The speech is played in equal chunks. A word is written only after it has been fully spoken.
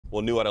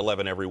Well, new at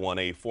 11, everyone.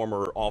 A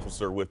former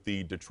officer with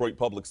the Detroit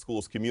Public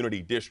Schools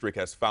Community District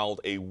has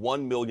filed a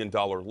 $1 million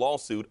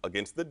lawsuit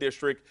against the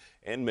district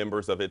and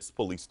members of its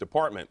police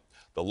department.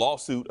 The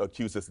lawsuit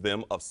accuses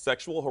them of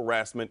sexual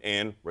harassment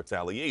and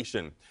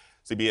retaliation.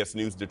 CBS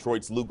News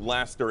Detroit's Luke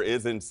Laster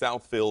is in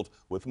Southfield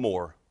with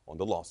more on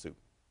the lawsuit.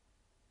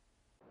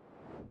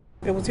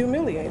 It was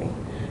humiliating.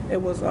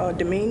 It was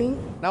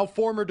demeaning. Now,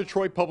 former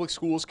Detroit Public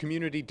Schools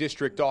Community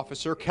District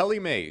Officer Kelly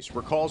Mays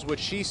recalls what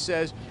she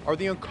says are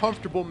the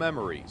uncomfortable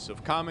memories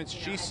of comments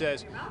she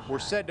says were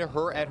said to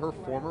her at her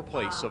former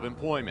place of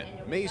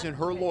employment. Mays and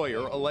her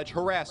lawyer allege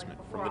harassment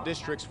from the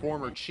district's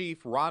former chief,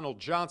 Ronald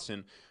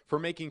Johnson, for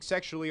making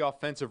sexually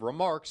offensive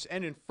remarks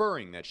and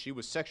inferring that she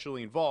was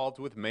sexually involved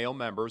with male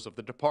members of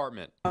the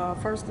department.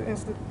 First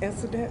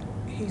incident,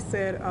 he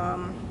said,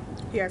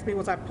 he asked me,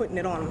 was I putting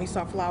it on him? He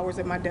saw flowers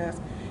at my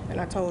desk, and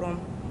I told him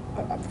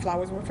the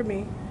flowers were for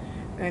me.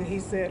 And he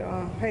said,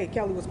 hey,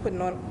 Kelly was putting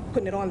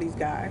it on these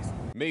guys.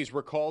 Mays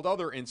recalled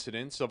other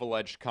incidents of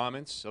alleged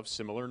comments of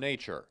similar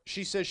nature.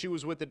 She says she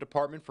was with the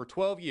department for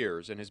 12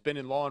 years and has been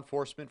in law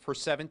enforcement for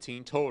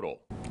 17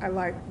 total. I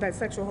like that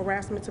sexual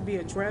harassment to be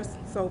addressed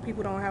so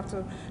people don't have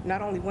to,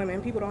 not only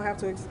women, people don't have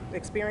to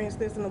experience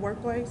this in the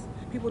workplace.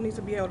 People need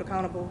to be held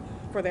accountable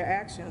for their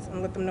actions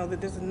and let them know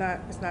that this is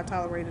it's not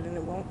tolerated, and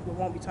it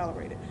won't be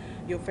tolerated.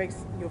 You'll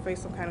face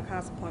some kind of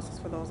consequences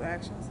for those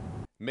actions.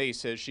 May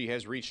says she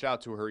has reached out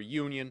to her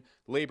union,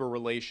 labor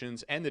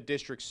relations, and the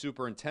district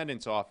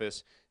superintendent's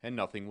office, and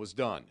nothing was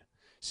done.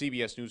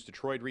 CBS News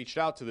Detroit reached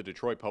out to the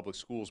Detroit Public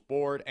Schools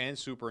Board and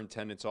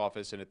superintendent's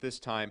office, and at this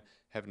time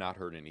have not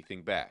heard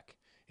anything back.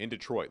 In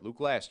Detroit, Luke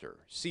Laster,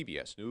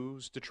 CBS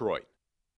News Detroit.